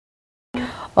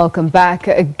Welcome back.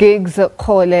 Giggs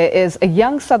Kgole is a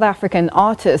young South African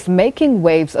artist making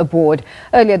waves abroad.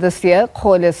 Earlier this year,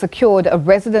 Kgole secured a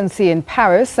residency in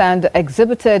Paris and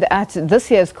exhibited at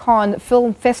this year's Cannes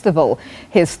Film Festival.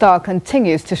 His star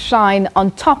continues to shine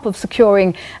on top of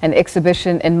securing an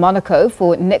exhibition in Monaco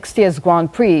for next year's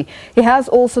Grand Prix. He has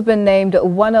also been named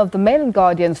one of the Mail and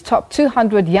Gaurdian's top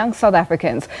 200 young South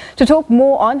Africans. To talk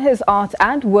more on his art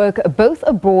and work both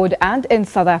abroad and in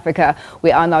South Africa,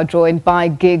 we are now joined by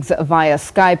Giggs via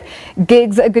Skype.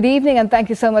 Giggs, good evening and thank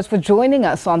you so much for joining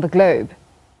us on The Globe.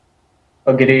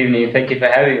 Oh, good evening. Thank you for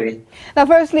having me. Now,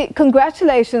 firstly,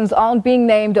 congratulations on being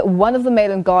named one of the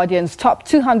Mail and Gaurdian's top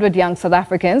 200 young South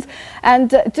Africans.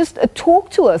 And just talk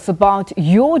to us about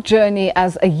your journey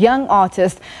as a young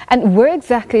artist and where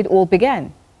exactly it all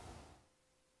began.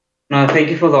 No, thank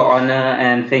you for the honor,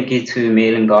 and thank you to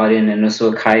Mail and Gaurdian and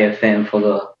also Kaya FM for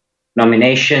the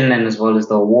nomination and as well as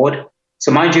the award. So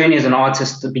my journey as an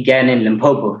artist began in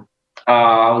Limpopo.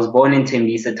 I was born in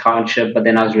Tembisa Township, but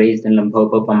then I was raised in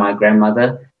Limpopo by my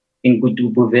grandmother in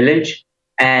Kutubu village.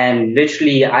 And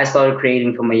literally, I started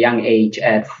creating from a young age.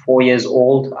 At 4 years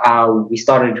old, we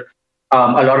started, a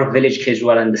lot of village kids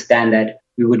will understand that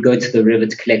we would go to the river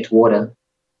to collect water.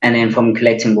 And then from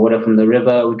collecting water from the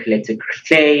river, we collected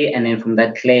clay. And then from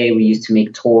that clay, we used to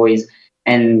make toys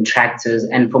and tractors.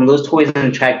 And from those toys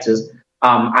and tractors,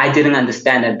 I didn't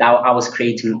understand that I was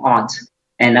creating art.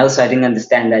 And also I didn't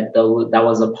understand that that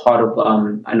was a part of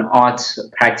an art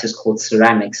practice called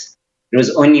ceramics. It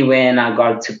was only when I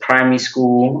got to primary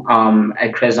school,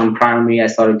 at Crescent Primary, I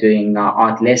started doing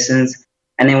art lessons.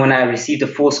 And then when I received a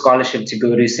full scholarship to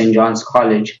go to St. John's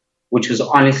College, which was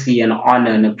honestly an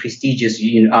honor and a prestigious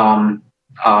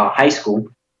high school.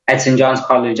 At St. John's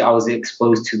College, I was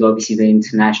exposed to obviously the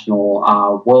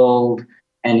international world,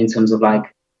 and in terms of like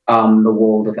the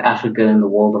world of Africa and the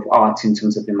world of art in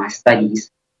terms of in my studies.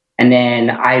 And then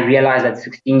I realized at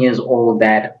 16 years old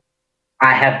that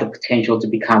I have the potential to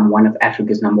become one of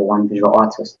Africa's #1 visual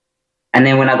artists. And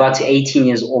then when I got to 18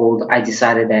 years old, I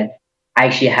decided that I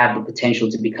actually have the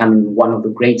potential to become one of the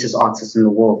greatest artists in the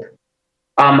world.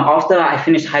 After I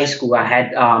finished high school, I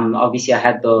had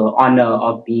the honor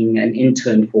of being an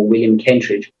intern for William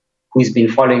Kentridge, who's been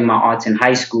following my art in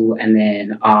high school. And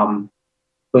then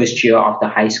first year after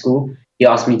high school, he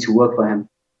asked me to work for him.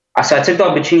 So I took the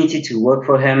opportunity to work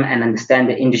for him and understand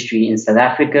the industry in South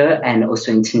Africa and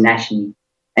also internationally.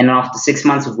 And after 6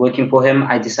 months of working for him,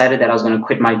 I decided that I was going to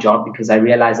quit my job because I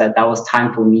realized that was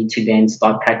time for me to then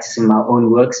start practicing my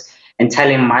own works and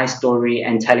telling my story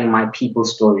and telling my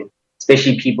people's story,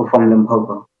 especially people from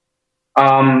Limpopo.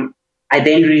 I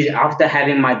then, after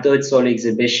having my third solo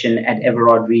exhibition at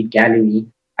Everard Reed Gallery,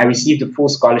 I received a full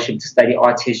scholarship to study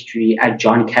art history at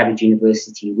John Cabbage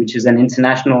University, which is an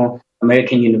international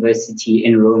American university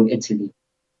in Rome, Italy.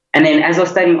 And then as I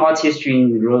was studying art history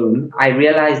in Rome, I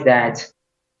realized that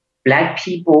Black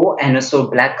people and also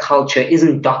Black culture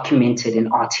isn't documented in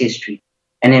art history.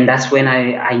 And then that's when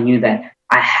I knew that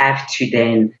I have to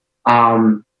then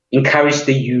encourage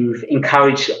the youth,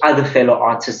 encourage other fellow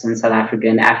artists in South Africa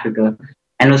and Africa,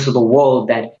 and also the world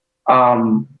that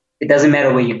it doesn't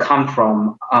matter where you come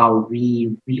from,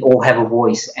 we all have a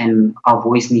voice and our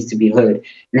voice needs to be heard.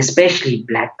 And especially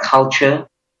Black culture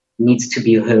needs to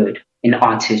be heard in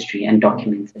art history and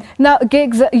documented. Now,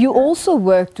 Giggs, you also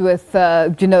worked with,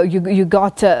 you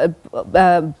got...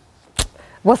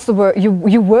 what's the word?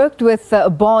 You worked with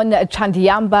Bon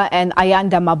Chandiamba and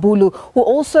Ayanda Mabulu, who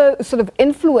also sort of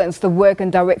influenced the work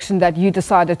and direction that you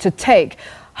decided to take.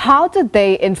 How did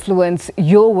they influence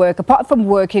your work, apart from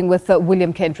working with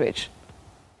William Kentridge?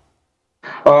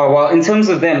 Well, in terms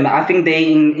of them, I think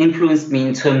they influenced me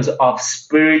in terms of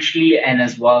spiritually and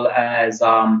as well as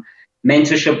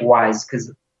mentorship-wise,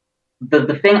 because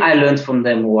the thing I learned from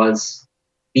them was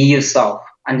be yourself.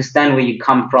 Understand where you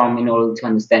come from in order to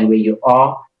understand where you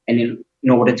are and in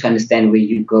order to understand where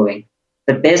you're going.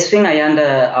 The best thing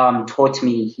Ayanda taught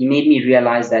me, he made me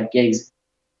realize that, Giggs,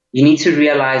 you need to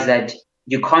realize that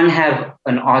you can't have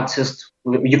an artist,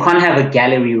 you can't have a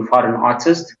gallery without an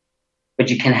artist, but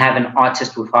you can have an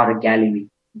artist without a gallery.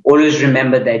 Always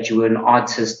remember that you were an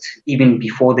artist even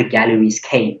before the galleries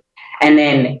came. And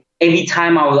then every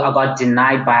time I got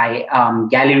denied by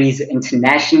galleries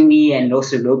internationally and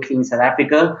also locally in South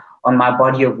Africa on my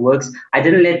body of works, I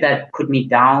didn't let that put me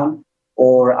down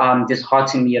or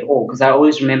dishearten me at all, because I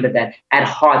always remember that at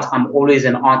heart, I'm always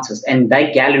an artist. And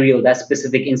that gallery or that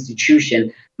specific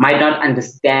institution might not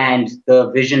understand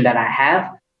the vision that I have,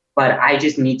 but I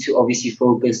just need to obviously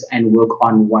focus and work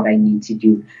on what I need to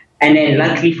do. And then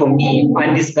luckily for me,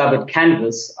 Undiscovered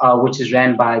Canvas, which is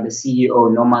ran by the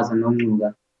CEO, Nomaza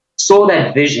Nomnuga, saw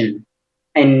that vision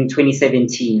in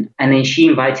 2017. And then she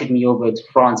invited me over to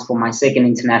France for my second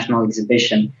international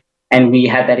exhibition. And we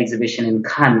had that exhibition in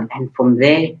Cannes. And from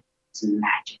there, it's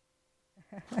magic.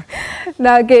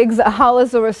 Now, Giggs, how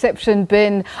has the reception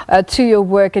been to your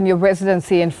work and your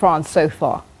residency in France so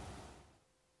far?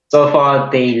 So far,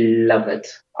 they love it.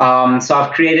 So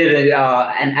I've created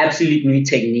an absolute new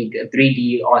technique, a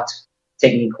 3D art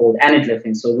technique called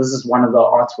anaglyphing. So this is one of the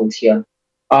artworks here.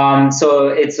 So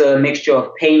it's a mixture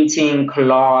of painting,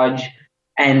 collage,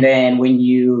 and then when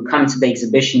you come to the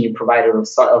exhibition, you're provided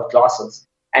of glasses.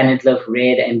 Anaglyph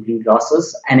red and blue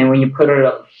glasses, and then when you put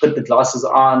the glasses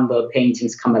on, the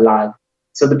paintings come alive.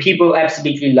 So the people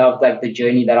absolutely love like the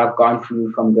journey that I've gone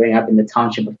through from growing up in the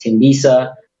township of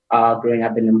Tembisa, growing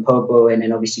up in Limpopo, and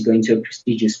then obviously going to a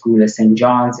prestigious school at St.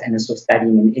 John's, and also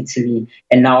studying in Italy,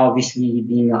 and now obviously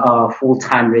being a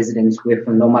full-time resident with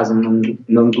Nomas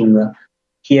and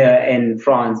here in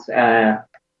France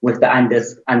with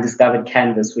the undiscovered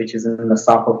canvas, which is in the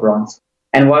south of France.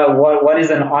 And what is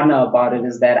an honor about it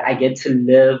is that I get to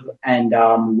live and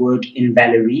work in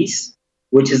Vallauris,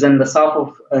 which is in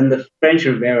the in the French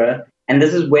Riviera. And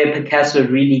this is where Picasso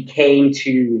really came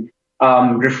to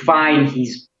refine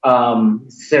his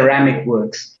ceramic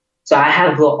works. So I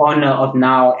have the honor of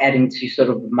now adding to sort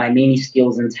of my many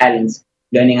skills and talents,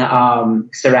 learning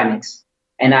ceramics.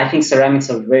 And I think ceramics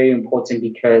are very important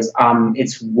because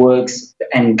it's works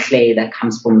and clay that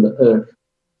comes from the earth.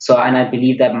 So, and I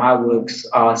believe that my works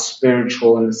are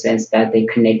spiritual in the sense that they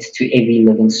connect to every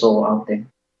living soul out there.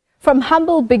 From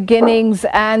humble beginnings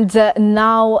and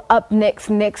now up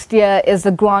next year is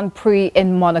the Grand Prix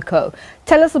in Monaco.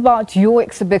 Tell us about your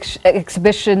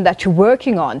exhibition that you're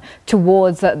working on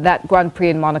towards that Grand Prix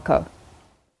in Monaco.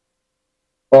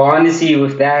 Well, honestly,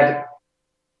 with that,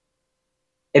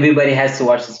 everybody has to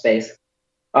watch the space.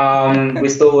 We're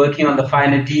still working on the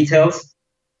finer details.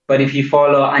 But if you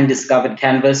follow Undiscovered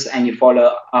Canvas and you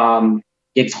follow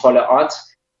Giggs Kgole Art,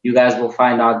 you guys will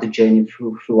find out the journey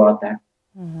throughout that.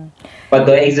 Mm-hmm. But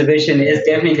the exhibition is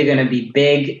definitely going to be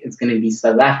big. It's going to be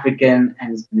South African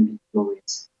and it's going to be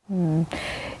glorious. Mm.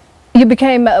 You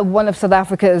became one of South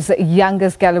Africa's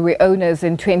youngest gallery owners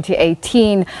in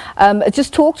 2018.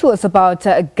 Just talk to us about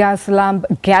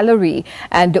Gaslamp Gallery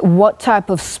and what type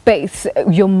of space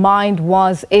your mind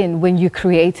was in when you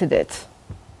created it.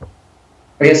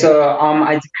 Okay, so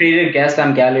I created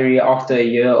Gaslamp Gallery after a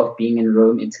year of being in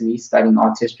Rome, Italy, studying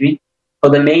art history. For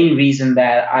the main reason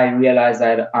that I realized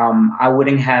that I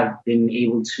wouldn't have been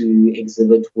able to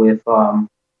exhibit with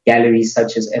galleries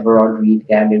such as Everard Reed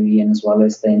Gallery and as well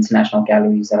as the international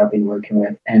galleries that I've been working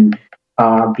with and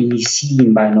be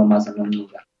seen by Nomas and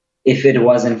if it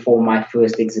wasn't for my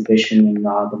first exhibition in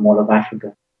the Mall of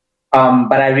Africa.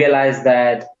 But I realized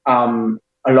that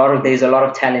there's a lot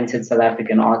of talented South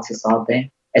African artists out there,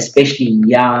 especially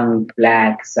young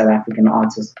Black South African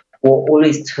artists who are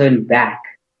always turned back.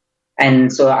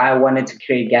 And so I wanted to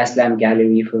create Gaslamp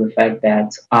Gallery for the fact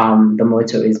that the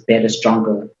motto is better,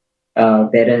 stronger,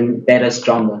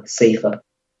 stronger, safer.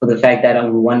 For the fact that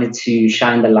we wanted to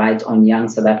shine the light on young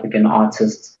South African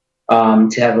artists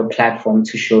to have a platform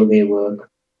to show their work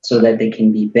so that they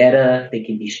can be better, they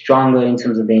can be stronger in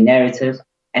terms of their narratives,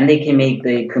 and they can make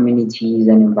their communities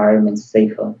and environments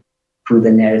safer through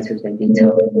the narratives that they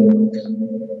tell.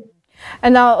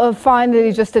 And now,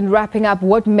 finally, just in wrapping up,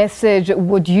 what message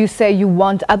would you say you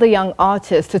want other young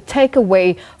artists to take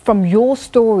away from your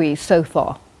story so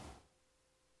far?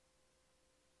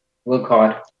 Work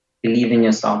hard, believe in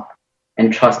yourself,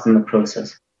 and trust in the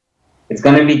process. It's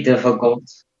going to be difficult.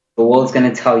 The world's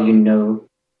going to tell you no.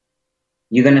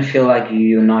 You're going to feel like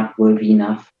you're not worthy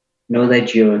enough. Know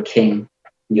that you're a king.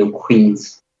 You're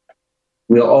queens.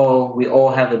 We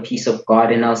all have a piece of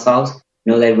God in ourselves.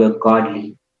 Know that we're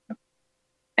godly.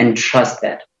 And trust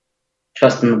that.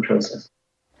 Trust in the process.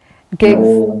 Giggs,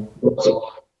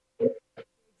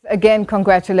 again,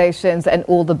 congratulations and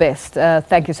all the best.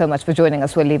 Thank you so much for joining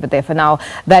us. We'll leave it there for now.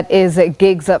 That is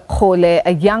Giggs Kgole,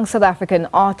 a young South African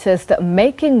artist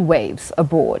making waves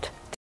abroad.